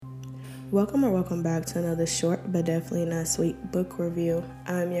Welcome or welcome back to another short but definitely not sweet book review.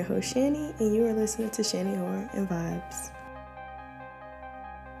 I'm your host Shani, and you are listening to Shani Horror and Vibes.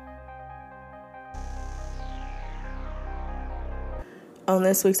 On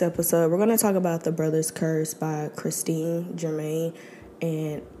this week's episode, we're going to talk about The Brother's Curse by Christine Germain,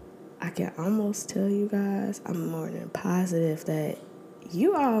 and I can almost tell you guys, I'm more than positive that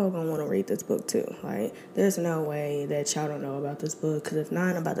you all gonna want to read this book too. Like, there's no way that y'all don't know about this book, because if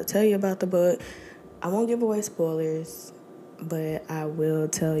not, I'm about to tell you about the book. I won't give away spoilers, but I will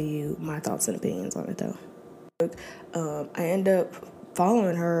tell you my thoughts and opinions on it though. I end up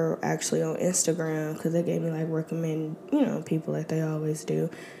following her actually on Instagram because they gave me like recommend, people like they always do.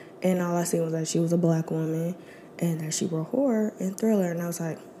 And all I seen was that she was a black woman and that she wrote horror and thriller, and I was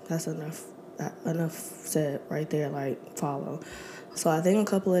like, that's enough said right there, like follow. So I think a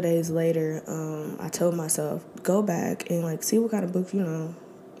couple of days later, I told myself, go back and like see what kind of books, what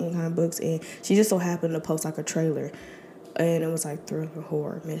kind of books. And she just so happened to post like a trailer, and it was like thriller,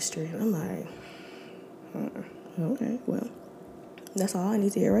 horror, mystery. And I'm like, okay, well, that's all I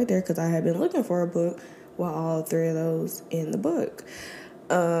need to hear right there, because I had been looking for a book with all three of those in the book.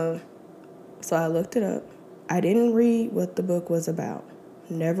 So I looked it up. I didn't read what the book was about.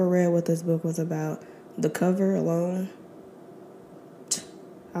 Never read what this book was about. The cover alone,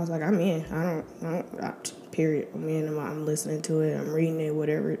 I was like, I'm in. Period. I'm in. I'm listening to it. I'm reading it.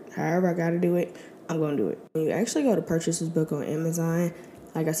 Whatever. However I got to do it, I'm going to do it. When you actually go to purchase this book on Amazon,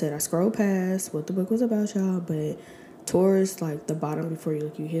 like I said, I scrolled past what the book was about, y'all, but towards like the bottom before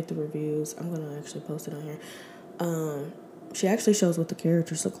you hit the reviews, I'm going to actually post it on here. She actually shows what the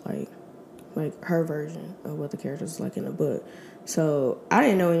characters look like her version of what the characters look like in the book. So I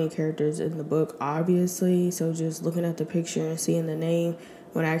didn't know any characters in the book, obviously. So just looking at the picture and seeing the name,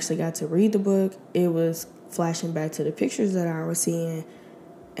 when I actually got to read the book, it was flashing back to the pictures that I was seeing.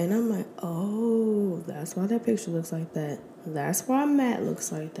 And I'm like, oh, that's why that picture looks like that. That's why Matt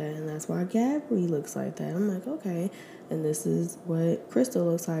looks like that. And that's why Gabby looks like that. I'm like, okay. And this is what Crystal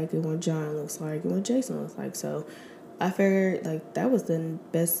looks like, and what John looks like, and what Jason looks like. So I figured like that was the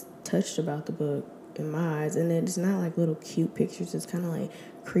best touched about the book in my eyes. And then it's not like little cute pictures. It's kind of like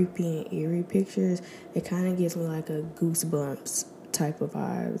creepy and eerie pictures. It kind of gives me like a goosebumps type of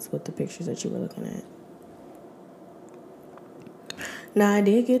vibes with the pictures that you were looking at. Now, I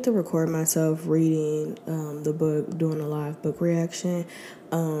did get to record myself reading the book, doing a live book reaction.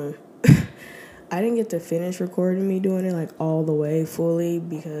 I didn't get to finish recording me doing it like all the way fully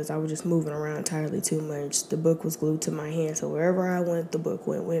because I was just moving around entirely too much. The book was glued to my hand, so wherever I went, the book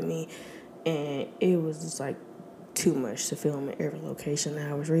went with me, and it was just like too much to film in every location that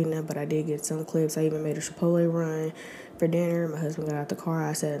I was reading it. But I did get some clips. I even made a Chipotle run for dinner. My husband got out the car.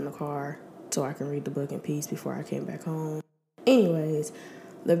 I sat in the car so I can read the book in peace before I came back home. Anyways,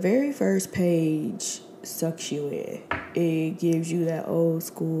 the very first page sucks you in. It gives you that old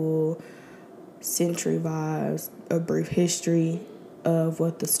school century vibes, a brief history of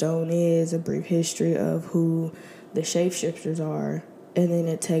what the stone is, a brief history of who the shapeshifters are, and then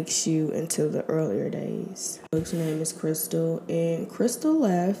it takes you into the earlier days. The book's name is Crystal, and Crystal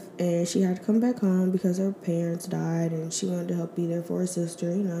left, and she had to come back home because her parents died, and she wanted to help be there for her sister,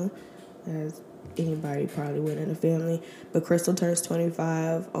 as anybody probably would in a family. But Crystal turns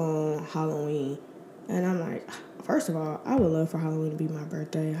 25 on Halloween, and I'm like, first of all, I would love for Halloween to be my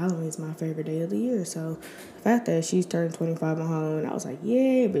birthday. Halloween's my favorite day of the year, so the fact that she's turned 25 on Halloween, I was like,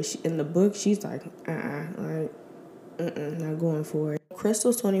 yeah. But in the book, she's like, not going for it.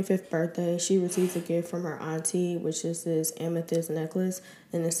 Crystal's 25th birthday, she receives a gift from her auntie, which is this amethyst necklace,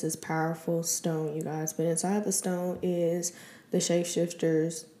 and it's this powerful stone, you guys. But inside the stone is the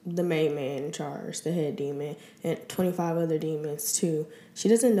shapeshifters, the main man in charge, the head demon, and 25 other demons too. She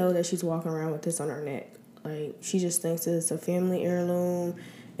doesn't know that she's walking around with this on her neck. Like, she just thinks it's a family heirloom,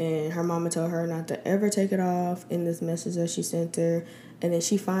 and her mama told her not to ever take it off in this message that she sent her. And then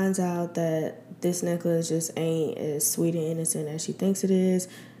she finds out that this necklace just ain't as sweet and innocent as she thinks it is.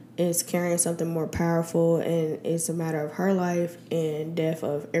 It's carrying something more powerful, and it's a matter of her life and death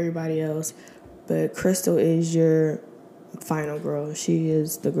of everybody else. But Crystal is your final girl. She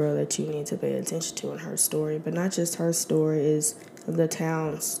is the girl that you need to pay attention to in her story. But not just her story, is the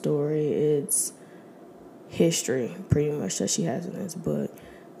town's story. It's history, pretty much, that she has in this book.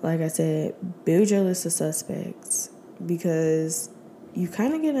 Like I said, build your list of suspects, because you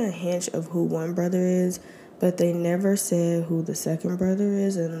kind of get a hint of who one brother is, but they never said who the second brother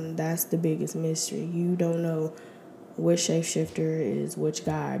is, and that's the biggest mystery. You don't know which shapeshifter is which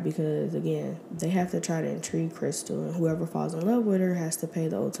guy, because, again, they have to try to intrigue Crystal, and whoever falls in love with her has to pay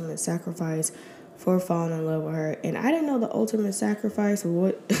the ultimate sacrifice for falling in love with her. And I didn't know the ultimate sacrifice,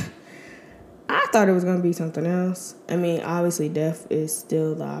 what thought it was going to be something else. I mean, obviously death is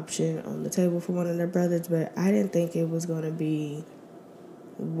still the option on the table for one of their brothers, but I didn't think it was going to be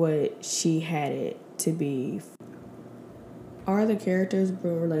what she had it to be. Are the characters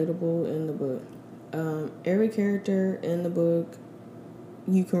relatable in the book? Every character in the book,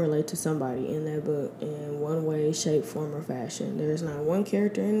 you can relate to somebody in that book in one way, shape, form, or fashion. There's not one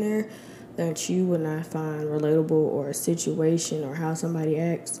character in there that you would not find relatable, or a situation or how somebody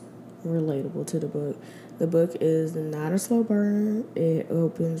acts relatable to the book. The book is not a slow burn. It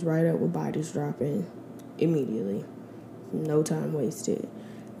opens right up with bodies dropping immediately. No time wasted.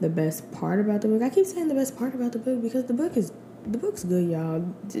 The best part about the book, I keep saying the best part about the book because the book's good, y'all.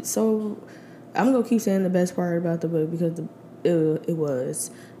 So I'm gonna keep saying the best part about the book because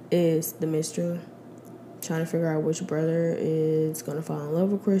is the mystery. Trying to figure out which brother is gonna fall in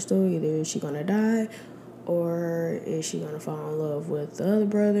love with Crystal. Either is she gonna die, or is she gonna fall in love with the other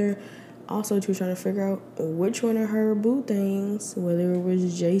brother. Also, too, trying to figure out which one of her boo things, whether it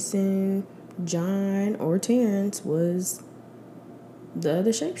was Jason, John, or Terrence, was the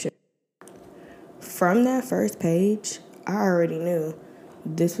other shapeshifter. From that first page, I already knew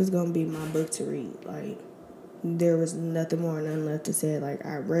this was gonna be my book to read. Like, there was nothing more, nothing left to say. Like,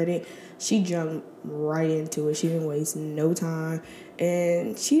 I read it. She jumped right into it. She didn't waste no time.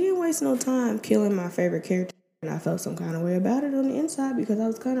 And she didn't waste no time killing my favorite character. And I felt some kind of way about it on the inside because I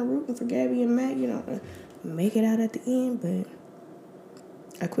was kind of rooting for Gabby and Matt, to make it out at the end. But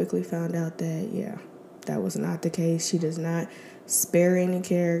I quickly found out that, yeah, that was not the case. She does not spare any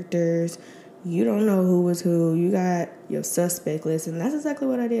characters. You don't know who was who. You got your suspect list. And that's exactly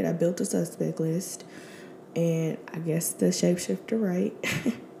what I did. I built a suspect list. And I guess the shapeshifter, right?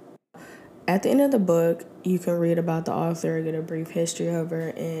 At the end of the book, you can read about the author, get a brief history of her,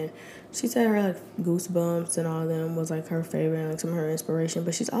 and she said her like Goosebumps and all of them was like her favorite and like some of her inspiration.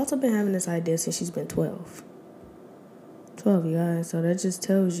 But she's also been having this idea since she's been 12. 12, you guys. So that just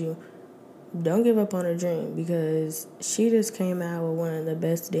tells you, don't give up on her dream, because she just came out with one of the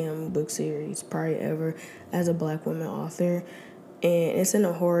best damn book series probably ever as a Black woman author. And it's in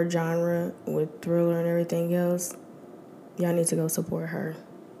a horror genre with thriller and everything else. Y'all need to go support her.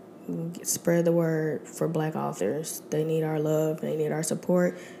 Spread the word for Black authors. They need our love, they need our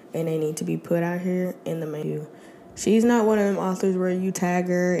support, and they need to be put out here in the main. She's not one of them authors where you tag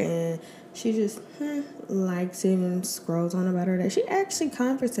her and she just likes it and scrolls on about her day. She actually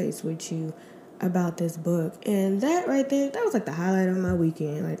conversates with you about this book. And that right there, that was like the highlight of my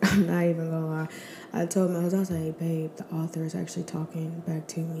weekend. Like, I'm not even gonna lie. I told my husband, I was like, hey, babe, the author is actually talking back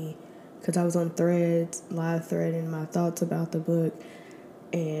to me. Because I was on Threads, live threading my thoughts about the book.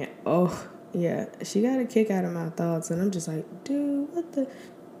 And, oh, yeah, she got a kick out of my thoughts. And I'm just like, dude, what the...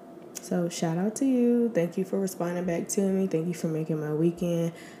 So, shout out to you. Thank you for responding back to me. Thank you for making my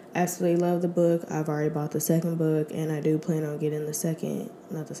weekend. Absolutely love the book. I've already bought the second book. And I do plan on getting the second...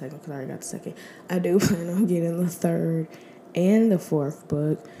 Not the second, because I already got the second. I do plan on getting the third and the fourth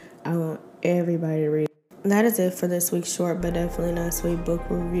book. I want everybody to read. That is it for this week's short but definitely not sweet book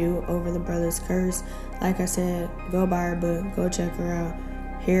review over The Brothers Curse. Like I said, go buy her book. Go check her out.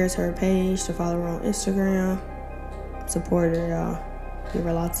 Here's her page to follow her on Instagram. Support her, y'all. Give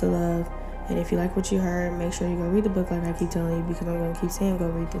her lots of love. And if you like what you heard, make sure you go read the book like I keep telling you, because I'm going to keep saying go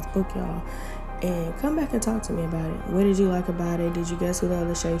read this book, y'all. And come back and talk to me about it. What did you like about it? Did you guess who the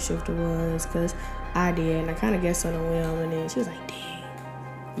other shapeshifter was? Because I did, and I kind of guessed on a whim, and then she was like, dang.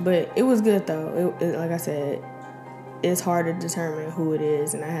 But it was good, though. It, like I said, it's hard to determine who it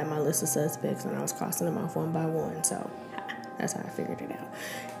is, and I had my list of suspects, and I was crossing them off one by one, so that's how I figured it out.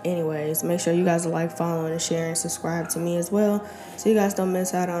 Anyways, make sure you guys like, following, and share, and subscribe to me as well, so you guys don't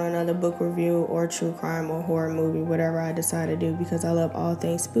miss out on another book review or true crime or horror movie, whatever I decide to do, because I love all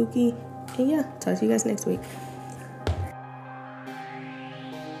things spooky. And yeah, talk to you guys next week.